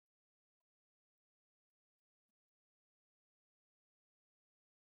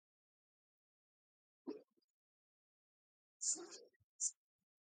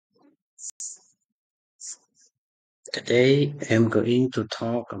Today I'm going to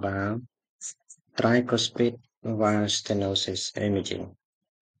talk about tricuspid valve stenosis imaging.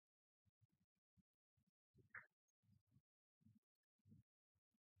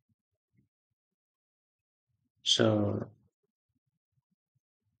 So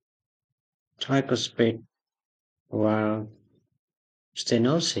tricuspid valve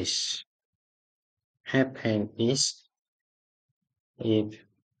stenosis happens if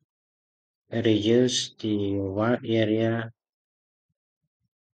reduce the valve area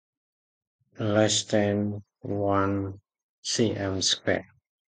less than 1 cm square.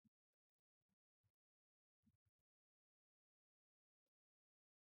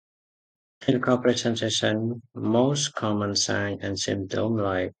 In comprehension, most common signs and symptoms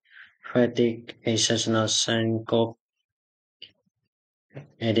like fatigue, exertional syncope,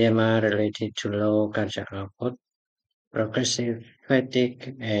 edema related to low cardiac output, progressive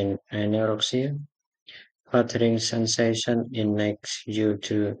fatigue and anorexia, fluttering sensation in neck due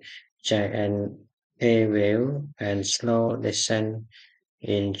to giant A wave, and slow descent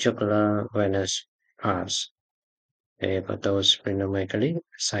in jugular venous pars, hepatosplenomegaly,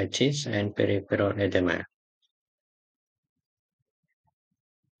 ascites, and peripheral edema.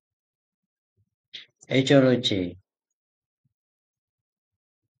 Etiology.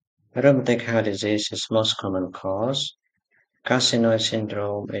 Rheumatic heart disease is most common cause. Carcinoid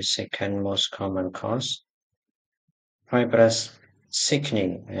syndrome is second most common cause. Fibrous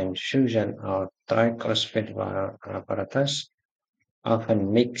thickening and fusion of tricuspid valve apparatus,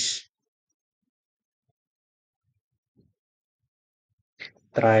 often mixed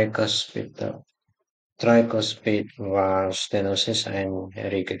tricuspid, tricuspid valve stenosis and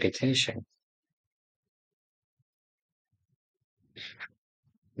regurgitation.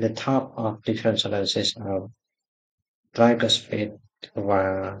 The top of differentials of tricuspid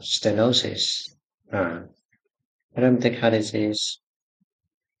valve stenosis are rheumatic heart disease,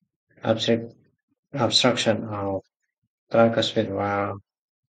 obstruct- obstruction of tricuspid valve,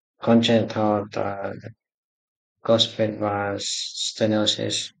 congenital tricuspid valve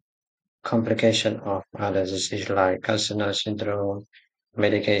stenosis, complication of other diseases like carcinoid syndrome,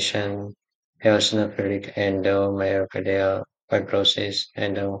 medication, eosinophilic endomyocardial fibrosis,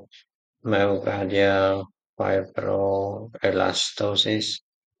 endomyocardial fibroelastosis,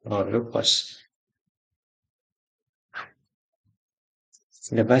 or lupus.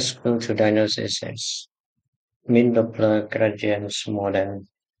 The best clue to diagnosis is mean Doppler gradients more than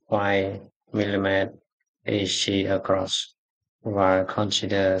 5 mm AC across, while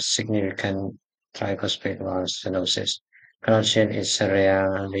considered significant tricuspid valve stenosis. Gradient is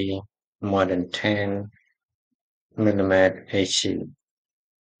rarely more than 10 mm AC.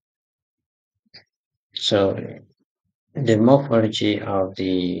 So the morphology of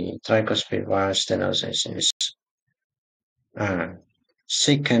the tricuspid valve stenosis is uh,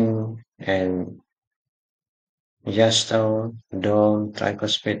 secant and Justo dome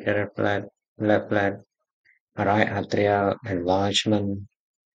tricuspid left right atrial enlargement,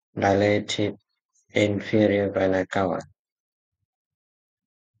 dilated inferior vena cava.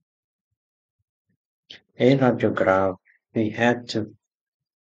 In radiograph, we had to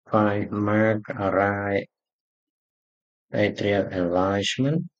find marked right atrial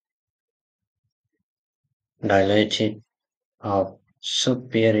enlargement, dilated of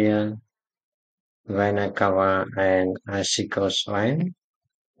superior vena cava and ascicus vein.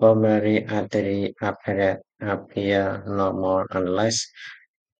 Pulmonary artery appear normal unless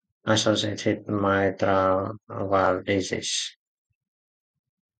associated mitral valve disease.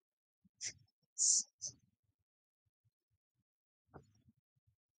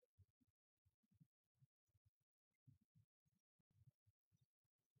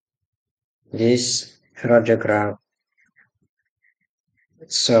 This radiograph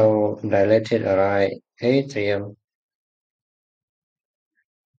show dilated right atrium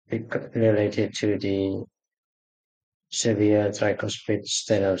related to the severe tricuspid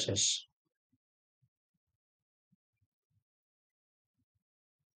stenosis.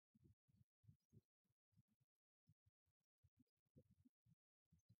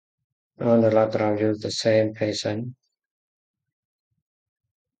 On the lateral view, the same patient.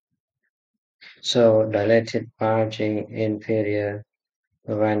 So dilated bulging inferior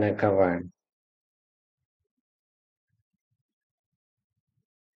vena cava.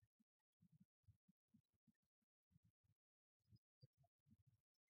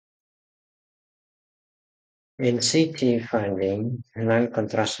 In CT finding,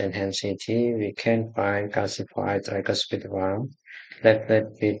 non-contrast enhanced CT, we can find calcified tricuspid valve, left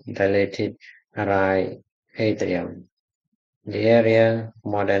with dilated right atrium. The area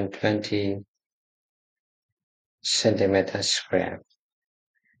more than 20 centimeters square.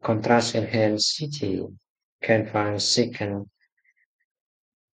 Contrast enhanced CT can find secant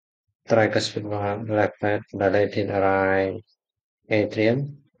tricuspid valve, left dilated right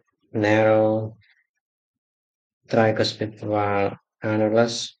atrium, narrow tricuspid valve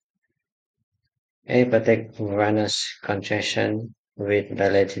annulus, apathetic venous congestion with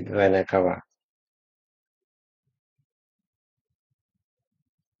dilated vena cava.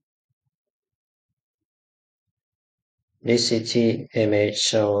 This CT image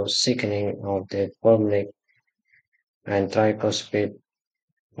shows thickening of the pulmonary and tricuspid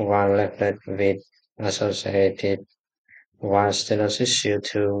valve left with associated valve stenosis due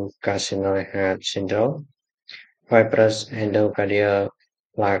to carcinoid heart syndrome. Fibrous endocardial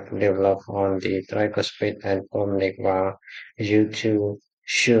plaque develop on the tricuspid and pulmonary valve due to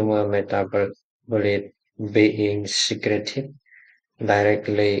tumor metabolite being secreted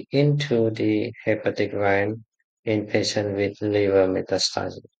directly into the hepatic vein in patients with liver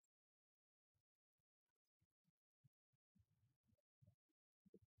metastasis.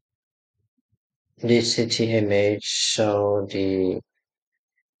 This CT image show the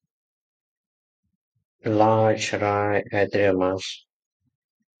large right atriumus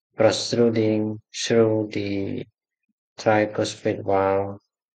protruding through the tricuspid valve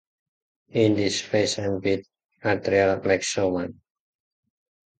in this patient with atrial myxoma.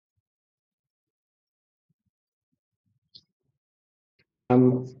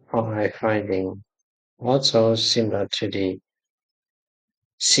 I finding also similar to the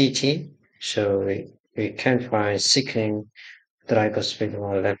CT, so we can find thickening tricuspid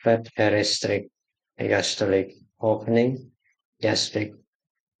valve left restrict diastolic opening, gastric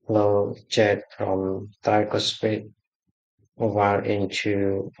flow jet from tricuspid valve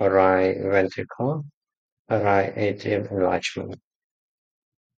into a right ventricle, a right atrium enlargement.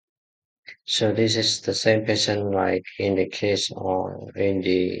 So this is the same patient like in the case or in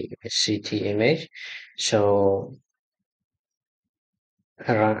the CT image. So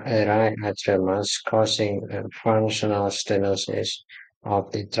a right atrial causing functional stenosis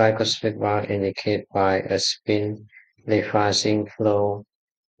of the tricuspid valve indicated by a spin dephasing flow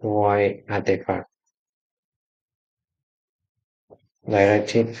void artifact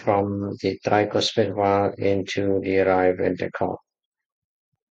directed from the tricuspid valve into the right ventricle.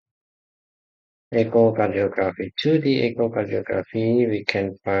 Echocardiography. To the echocardiography, we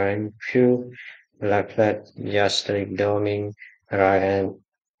can find few left gastric doming, right and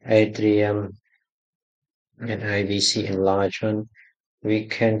atrium and IVC enlargement. We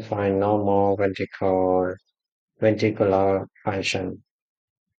can find normal ventricular function.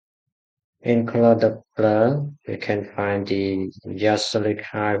 In Doppler, we can find the diastolic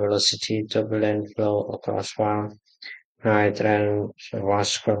high velocity turbulent flow across valve, high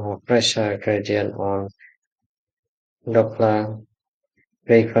transvascular pressure gradient on Doppler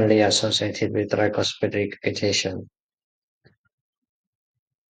frequently associated with tricuspid agitation.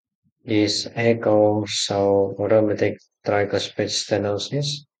 This echo show rheumatic tricuspid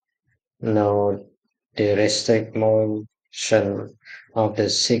stenosis. Note the restrict motion of the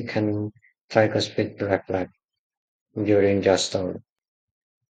second tricuspid black during gestalt.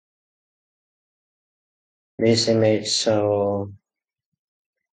 This image show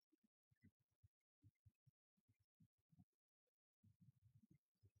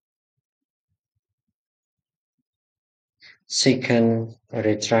second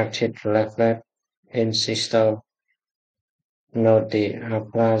retracted left in systole. Note the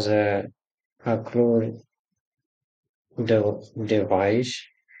aplasia occlude device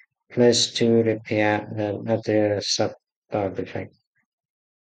placed to repair an atrial septal defect.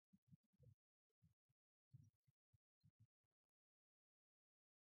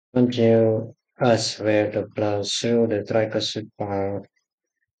 Until us where the blood through the tricuspid valve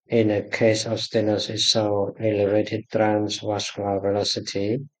in a case of stenosis so elevated transvascular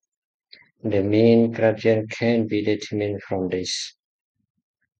velocity, the mean gradient can be determined from this.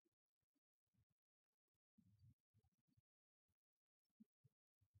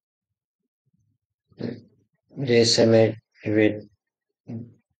 This image with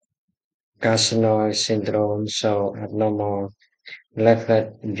carcinoid syndrome so abnormal left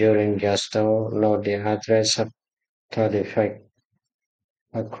during gestalt, note the address of third effect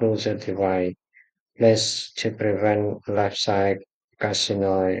occlusive divide, less to prevent left side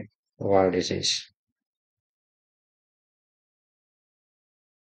carcinoid wall disease.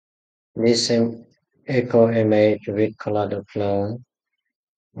 This echo image with Doppler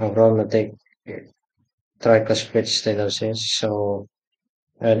aromatic tricuspid stenosis, so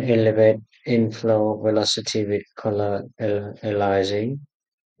an elevated inflow velocity with color aliasing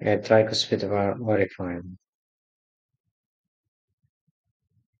at tricuspid orifine.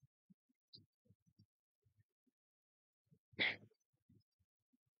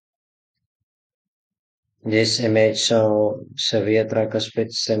 This image shows severe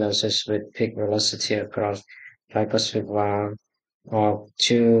tricuspid stenosis with peak velocity across tricuspid valve of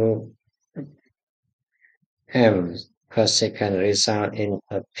 2 m per second result in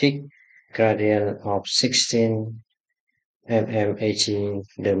a peak gradient of 16 mmHg.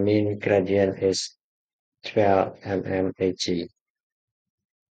 The mean gradient is 12 mmHg.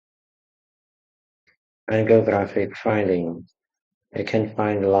 Angiographic finding. I can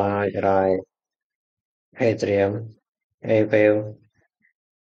find right atrium, AVL,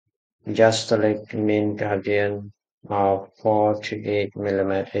 diastolic mean gradient of 4 to 8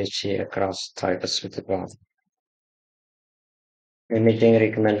 mmHg across tricuspid valve. Imaging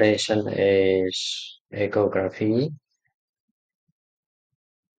recommendation is echography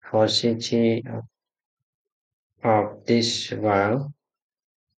for CT of this valve,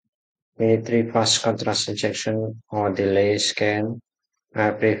 military fast contrast injection or delay scan.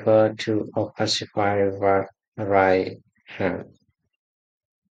 I prefer to opacifier right hand.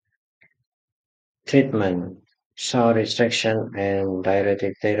 Treatment, saw restriction and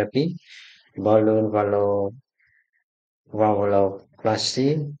diuretic therapy, balloon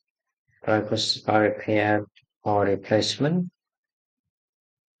valvuloplasty, tricuspid repair or replacement.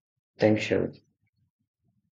 Thank you.